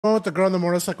one with the girl on the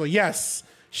motorcycle. Yes,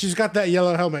 she's got that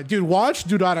yellow helmet. Dude, watch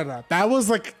Do Da Da Da. That was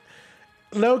like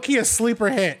low-key a sleeper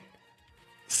hit.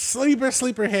 Sleeper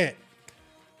hit.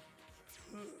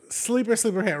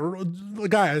 Sleeper hit.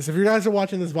 Guys, if you guys are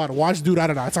watching this VOD, watch Do Da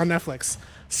Da Da. It's on Netflix.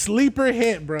 Sleeper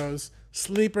hit, bros.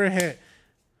 Sleeper hit.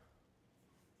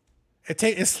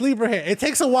 It's sleeper hit. It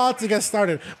takes a while to get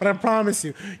started, but I promise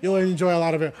you, you'll enjoy a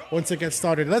lot of it once it gets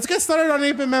started. Let's get started on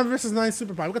 8BitMan versus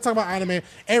 9SuperPie. We're gonna talk about anime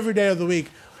every day of the week,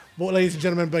 ladies and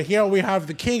gentlemen. But here we have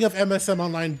the king of MSM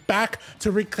Online back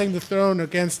to reclaim the throne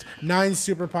against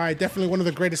 9SuperPie. Definitely one of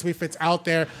the greatest Wii Fits out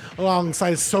there,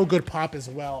 alongside So Good Pop as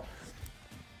well.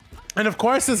 And of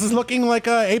course, this is looking like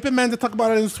 8BitMan to talk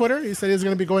about it on his Twitter. He said he's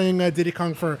going to be going Diddy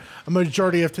Kong for a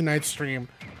majority of tonight's stream.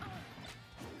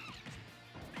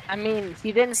 I mean,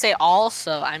 he didn't say all,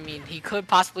 so I mean, he could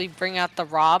possibly bring out the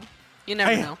Rob. You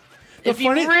never know. If he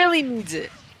really needs it.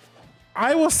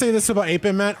 I will say this about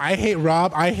 8BitMan. I hate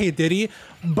Rob, I hate Diddy,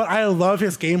 but I love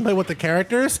his gameplay with the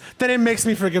characters. Then it makes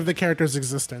me forgive the character's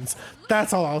existence.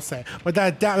 That's all I'll say. But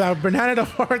that banana to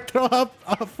throw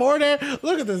up forward air,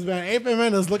 look at this, man.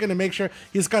 8BitMan is looking to make sure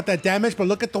he's got that damage, but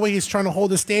look at the way he's trying to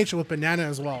hold the stage with banana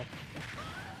as well.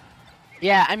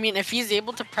 Yeah, I mean, if he's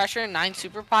able to pressure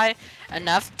 9SuperPie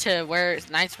enough to where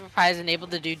 9SuperPie isn't able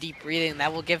to do deep breathing,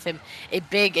 that will give him a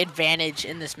big advantage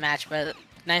in this match. But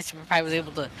 9SuperPie was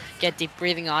able to get deep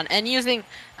breathing on and using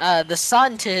the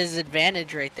sun to his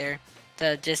advantage right there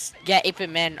to just get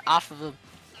 8BitMan off of him.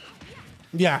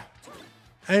 Yeah,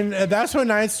 and that's what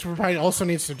 9SuperPie also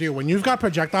needs to do. When you've got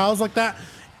projectiles like that,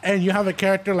 and you have a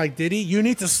character like Diddy, you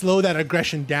need to slow that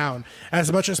aggression down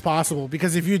as much as possible,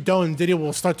 because if you don't, Diddy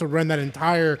will start to run that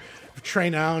entire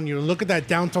train out, and you look at that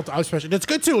down tilt out special. It's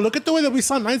good too. Look at the way that we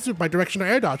saw 9SuperPie by directional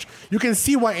air dodge. You can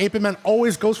see why 8BitMan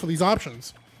always goes for these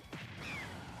options.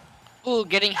 Ooh,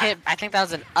 getting hit. I think that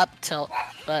was an up tilt,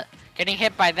 but getting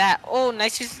hit by that. Oh,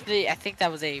 nice use of the, I think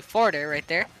that was a forwarder right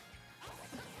there.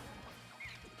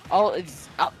 Oh,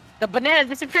 the banana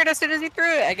disappeared as soon as he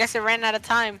threw it. I guess it ran out of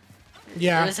time.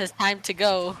 Yeah, it was his time to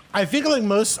go. I think like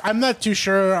most, I'm not too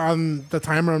sure on the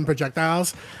timer on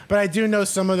projectiles, but I do know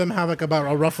some of them have like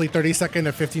about a roughly 30-second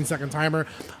to 15-second timer.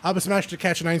 Up smash to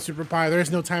catch 9SuperPie.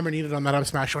 There's no timer needed on that up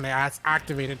smash when it's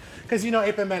activated, because you know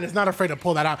 8BitMan is not afraid to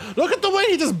pull that out. Look at the way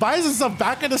he just buys himself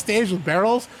back at the stage with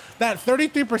barrels. That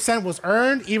 33% was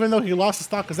earned, even though he lost the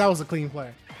stock, because that was a clean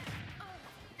play.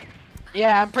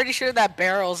 Yeah, I'm pretty sure that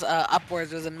barrels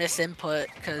upwards was a misinput,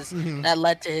 because that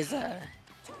led to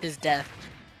his death,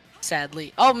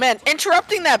 sadly. Oh man,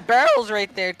 interrupting that barrels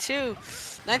right there too.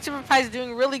 9SuperPie is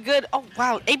doing really good. Oh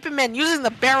wow, 8BitMan using the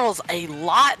barrels a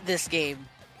lot this game.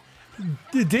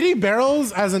 Diddy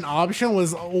barrels as an option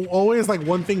was always like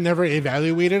one thing never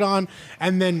evaluated on,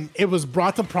 and then it was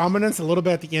brought to prominence a little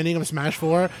bit at the ending of Smash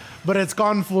 4, but it's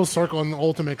gone full circle in the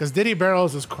Ultimate, because Diddy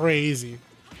barrels is crazy.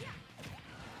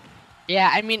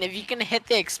 Yeah, I mean, if you can hit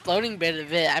the exploding bit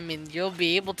of it, I mean, you'll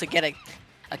be able to get a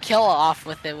kill off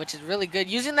with it, which is really good.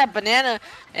 Using that banana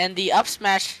and the up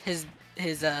smash, his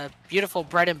beautiful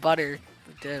bread and butter.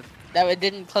 That it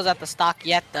didn't close out the stock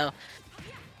yet though.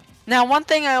 Now, one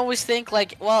thing I always think,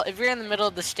 like, well, if you're in the middle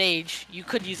of the stage, you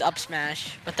could use up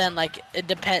smash, but then like it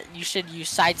depends. You should use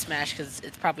side smash because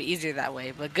it's probably easier that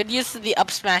way. But good use of the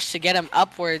up smash to get him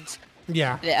upwards.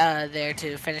 Yeah. There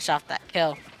to finish off that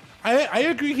kill. I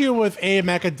agree here with A.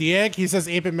 Macadiag. He says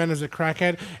 8BitMan is a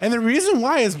crackhead. And the reason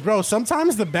why is, bro,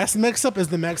 sometimes the best mix-up is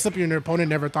the mix-up your opponent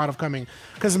never thought of coming.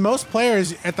 Because most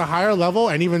players at the higher level,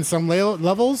 and even some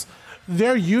levels,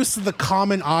 they're used to the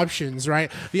common options,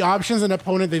 right? The options an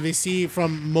opponent that they see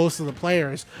from most of the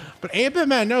players. But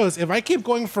 8BitMan knows, if I keep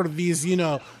going for these, you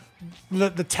know,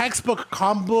 the textbook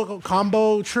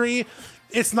combo tree,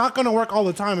 it's not going to work all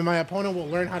the time, and my opponent will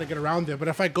learn how to get around it. But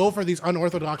if I go for these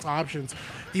unorthodox options,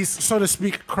 these, so to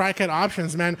speak, crackhead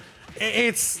options, man,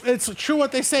 it's true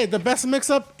what they say. The best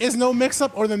mix-up is no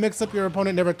mix-up, or the mix-up your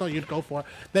opponent never thought you'd go for.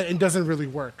 That it doesn't really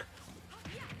work.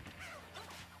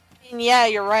 Yeah,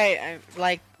 you're right.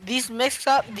 Like, these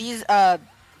unorthodox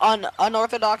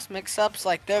mix-ups,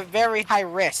 like, they're very high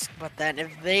risk. But then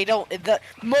if they don't,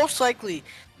 most likely...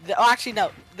 actually,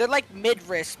 no. They're like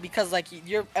mid-risk because like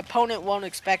your opponent won't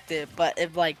expect it, but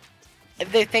if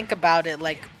they think about it,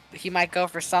 like he might go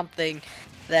for something,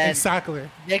 then exactly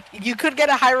you could get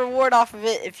a high reward off of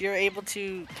it if you're able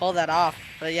to pull that off.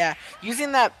 But yeah,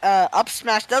 using that up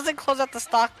smash doesn't close out the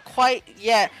stock quite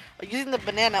yet. Using the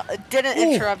banana, it didn't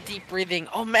interrupt deep breathing.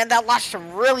 Oh man, that launched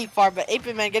him really far. But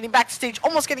 8BitMan getting back to stage,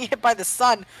 almost getting hit by the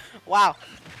sun. Wow,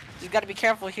 you got to be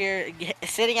careful here.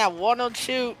 Sitting at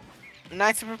 102.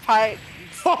 9SuperPie.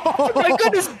 Oh my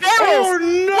goodness, barrels! Oh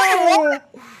no!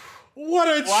 What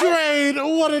a trade!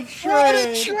 What a trade! What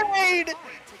a trade!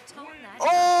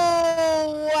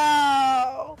 Oh,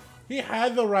 wow! He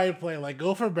had the right play. Like,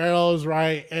 go for barrels,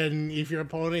 right? And if your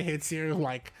opponent hits you,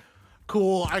 like,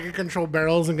 cool, I can control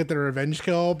barrels and get the revenge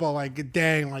kill. But, like,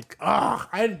 dang, like,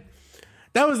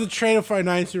 that was the trade for a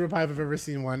 9SuperPie I've ever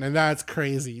seen one. And that's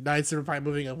crazy. 9SuperPie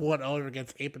moving at 1-0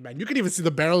 against 8BitMan. You can even see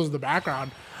the barrels in the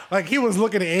background. Like, he was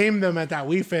looking to aim them at that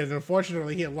Wii Fit. And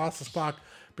unfortunately, he had lost the stock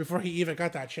before he even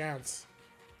got that chance.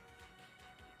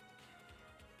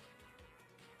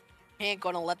 He ain't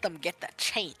gonna let them get the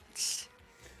chance.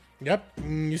 Yep,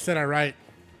 you said it right.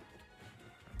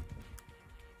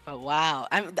 But wow,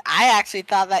 I actually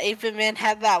thought that 8BitMan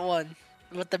had that one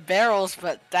with the barrels,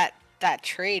 but that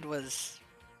trade was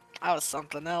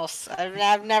something else.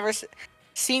 I've never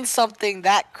seen something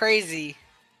that crazy.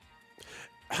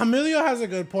 Emilio has a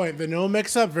good point. The no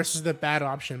mix-up versus the bad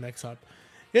option mix-up.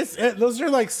 Those are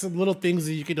like some little things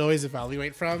that you could always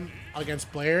evaluate from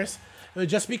against players.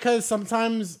 Just because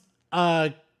sometimes,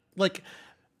 like,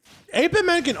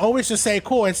 8BitMan can always just say,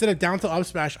 cool, instead of down to up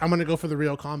smash, I'm going to go for the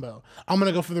real combo. I'm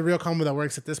going to go for the real combo that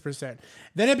works at this %.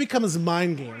 Then it becomes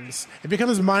mind games. It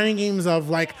becomes mind games of,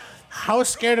 like, how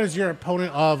scared is your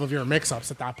opponent of your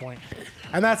mix-ups at that point?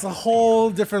 And that's a whole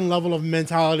different level of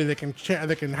mentality that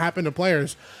can happen to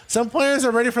players. Some players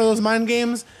are ready for those mind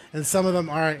games, and some of them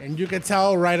aren't. And you can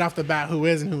tell right off the bat who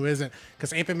is and who isn't,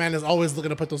 because 8BitMan is always looking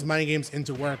to put those mind games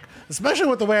into work, especially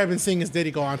with the way I've been seeing his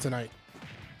Diddy go on tonight.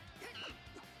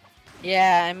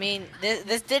 Yeah, I mean,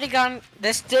 this Diddy Kong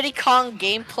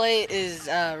gameplay is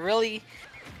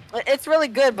it's really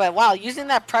good, but wow, using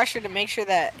that pressure to make sure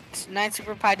that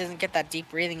 9SuperPie doesn't get that deep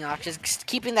breathing off, just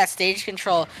keeping that stage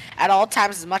control at all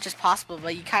times as much as possible,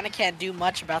 but you kind of can't do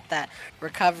much about that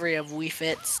recovery of Wii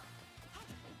Fits.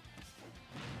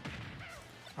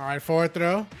 All right, forward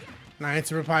throw.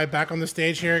 9SuperPie back on the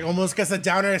stage here. Almost gets a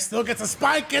down air, still gets a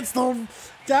spike, gets the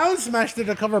down smash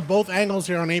to cover both angles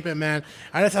here on 8BitMan.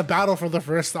 And it's a battle for the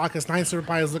first stock as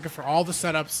 9SuperPie is looking for all the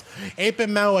setups.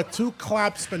 8BitMan with 2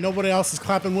 claps, but nobody else is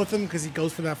clapping with him because he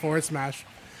goes for that forward smash.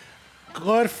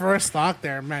 Good first stock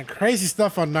there, man. Crazy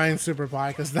stuff on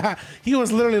 9SuperPie because he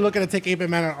was literally looking to take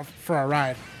 8BitMan for a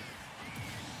ride.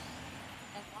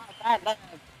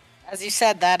 As you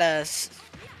said,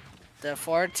 the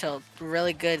forward tilt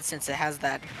really good since it has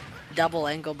that double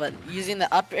angle, but using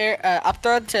the up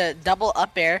throw to double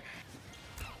up air.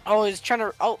 Oh,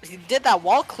 he did that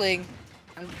wall cling.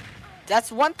 And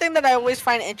that's one thing that I always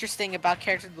find interesting about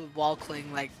characters with wall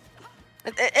cling. Like,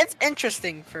 it's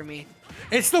interesting for me.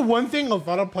 It's the one thing a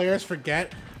lot of players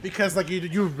forget because like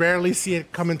you rarely see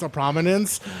it come into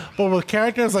prominence. But with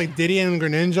characters like Diddy and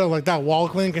Greninja, like that wall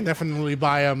cling can definitely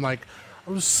buy him like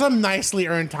some nicely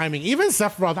earned timing. Even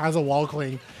Sephiroth has a wall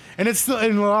cling, and it's still,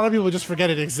 and a lot of people just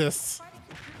forget it exists.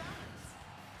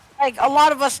 Like a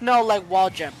lot of us know, like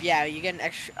wall jump. Yeah, you get an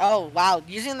extra. Oh wow,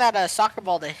 using that soccer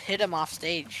ball to hit him off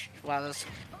stage. Wow, that's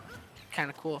kind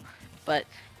of cool. But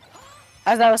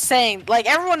as I was saying, like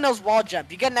everyone knows wall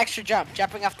jump. You get an extra jump,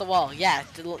 jumping off the wall. Yeah,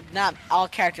 not all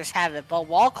characters have it, but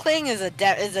wall cling is a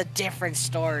different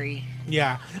story.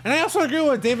 Yeah, and I also agree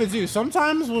with David too.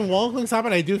 Sometimes when wall clings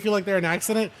happen, I do feel like they're an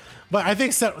accident. But I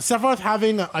think Sephiroth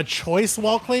having a choice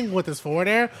wall cling with his forward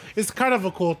air is kind of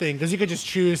a cool thing because you could just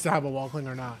choose to have a wall cling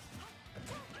or not.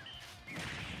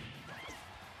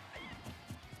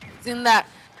 In that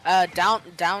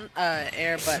down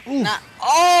air, but not.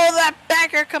 Oh, that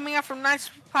back air coming out from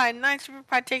 9SuperPie.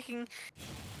 9SuperPie taking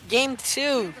game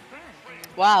 2.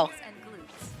 Wow.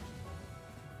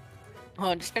 Oh,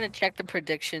 I'm just gonna check the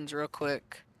predictions real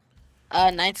quick.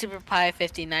 9SuperPie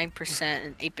 59%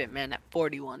 and 8BitMan at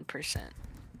 41%.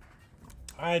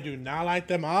 I do not like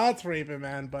them odds for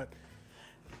 8BitMan, but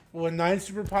when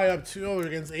 9SuperPie up 2-0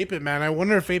 against 8BitMan, I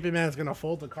wonder if 8BitMan is gonna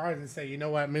fold the cards and say, you know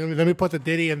what, let me put the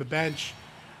Diddy in the bench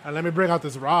and let me bring out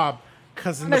this Rob.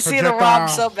 Cause I'm gonna see the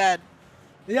Rob so bad.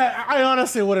 Yeah, I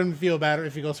honestly wouldn't feel bad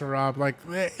if he goes for Rob. Like,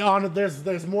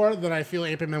 there's more that I feel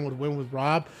 8BitMan would win with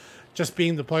Rob, just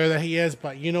being the player that he is.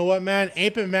 But you know what, man?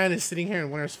 8BitMan is sitting here in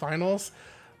winners finals,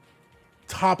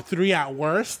 top 3 at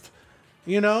worst.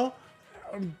 You know,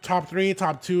 top 3,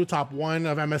 top 2, top 1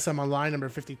 of MSM Online, number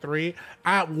 53.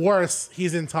 At worst,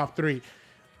 he's in top 3,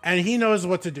 and he knows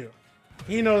what to do.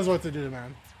 He knows what to do,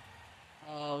 man.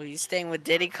 Oh, he's staying with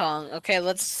Diddy Kong. Okay,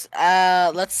 let's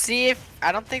see if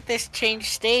I don't think they changed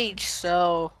stage,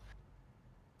 so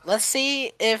let's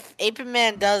see if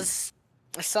 8BitMan does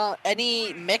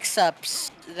any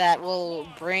mix-ups that will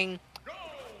bring,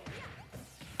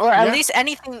 or at least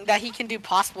anything that he can do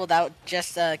possible that would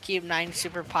just keep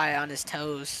 9SuperPie on his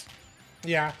toes.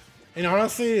 Yeah, And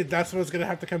honestly, that's what it's gonna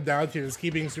have to come down to, is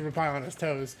keeping SuperPie on his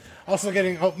toes. Also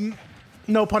getting,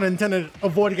 no pun intended,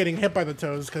 avoid getting hit by the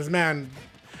toes, because man,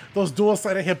 those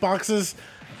dual-sided hitboxes,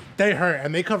 they hurt,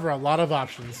 and they cover a lot of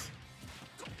options.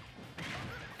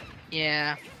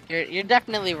 Yeah, you're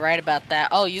definitely right about that.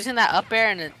 Oh, using that up air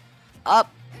and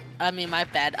my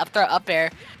bad, up throw up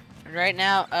air. Right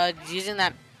now, using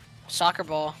that soccer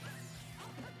ball.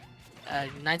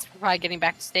 9SuperPie getting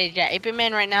back to stage. Yeah,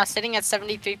 8BitMan right now sitting at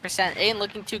 73%. Ain't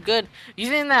looking too good.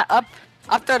 Using that up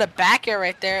throw to back air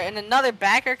right there, and another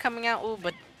back air coming out. Ooh,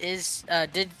 but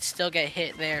did still get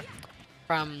hit there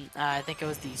from I think it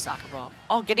was the soccer ball.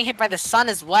 Oh, getting hit by the sun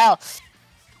as well.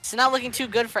 It's not looking too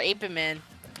good for 8BitMan.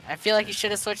 I feel like he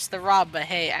should have switched to Rob, but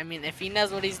hey, I mean, if he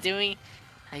knows what he's doing,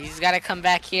 he's got to come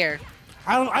back here.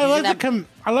 I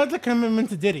like the commitment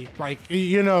to Diddy. Like,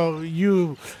 you know,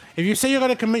 if you say you're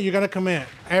gonna commit, you're gonna commit.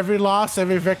 Every loss,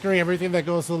 every victory, everything that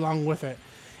goes along with it.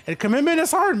 And commitment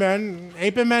is hard, man.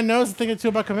 8BitMan knows a thing or two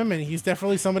about commitment. He's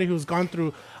definitely somebody who's gone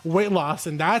through weight loss,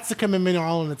 and that's a commitment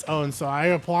all on its own. So I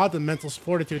applaud the mental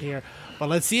fortitude here. But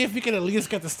let's see if we can at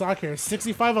least get the stock here.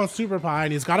 65 on SuperPie,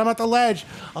 and he's got him at the ledge.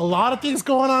 A lot of things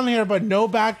going on here, but no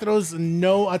back throws,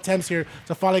 no attempts here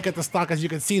to finally get the stock. As you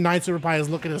can see, 9SuperPie is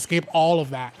looking to escape all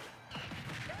of that.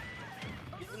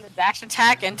 Using the dash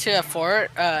attack into a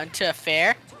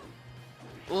fair.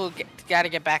 Ooh, gotta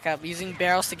get back up. Using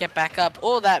barrels to get back up.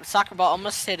 Oh, that soccer ball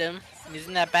almost hit him.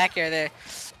 Using that back air there.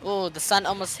 Oh, the sun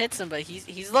almost hits him, but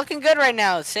he's looking good right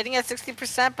now. Sitting at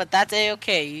 60%, but that's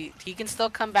a-okay. He can still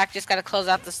come back. Just gotta close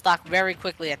out the stock very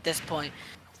quickly at this point.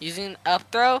 Using up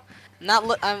throw.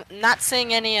 I'm not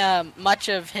seeing any much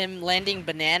of him landing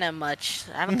banana much.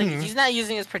 I don't think he's not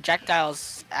using his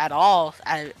projectiles at all.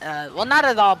 Well, not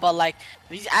at all, but like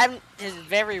it's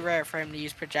very rare for him to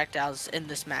use projectiles in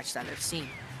this match that I've seen.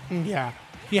 Yeah,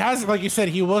 he has, like you said,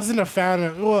 he wasn't a fan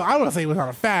of, well, I wouldn't say he was not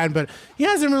a fan, but he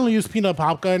hasn't really used peanut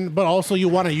pop gun. But also, you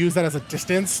want to use that as a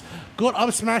distance. Good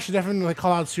up smash, definitely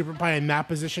call out SuperPie in that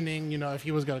positioning. You know, if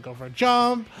he was gonna go for a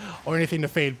jump or anything to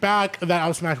fade back, that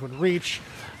up smash would reach.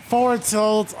 Forward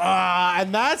tilt,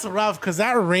 and that's rough because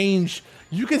that range,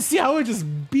 you can see how it just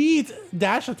beat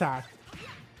dash attack.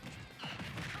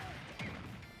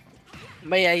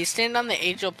 But yeah, he's standing on the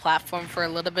Angel platform for a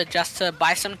little bit just to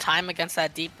buy some time against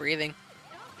that deep breathing.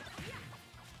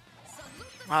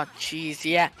 Oh, jeez,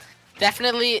 yeah.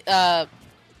 Definitely,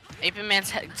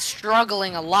 8BitMan's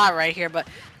struggling a lot right here, but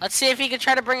let's see if he can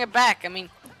try to bring it back. I mean,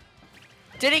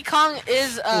 Diddy Kong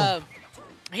is,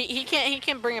 he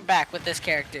can't bring it back with this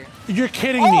character. You're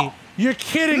kidding me. You're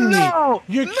kidding me.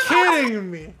 You're kidding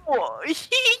me.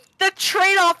 The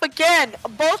trade-off again.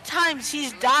 Both times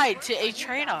he's died to a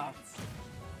trade-off.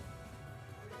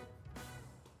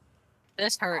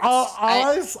 This hurts.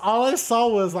 All I saw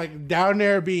was like down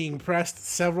there being pressed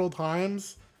several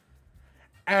times,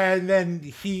 and then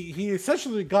he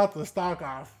essentially got the stock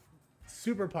off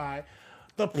SuperPie.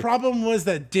 The problem was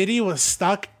that Diddy was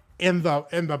stuck in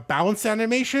the bounce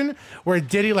animation where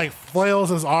Diddy like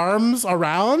flails his arms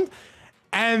around,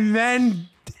 and then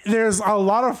there's a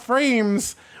lot of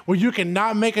frames where you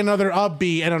cannot make another up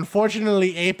B, and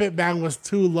unfortunately 8BitMan was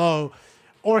too low,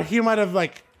 or he might have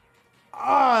like,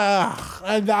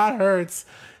 and that hurts.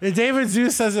 And David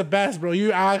Zeus says it best, bro.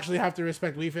 You actually have to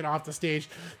respect Wii Fit off the stage,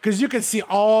 because you can see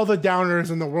all the downers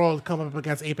in the world come up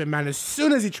against 8BitMan as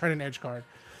soon as he tried an edge guard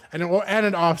and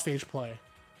an offstage play.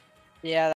 Yeah.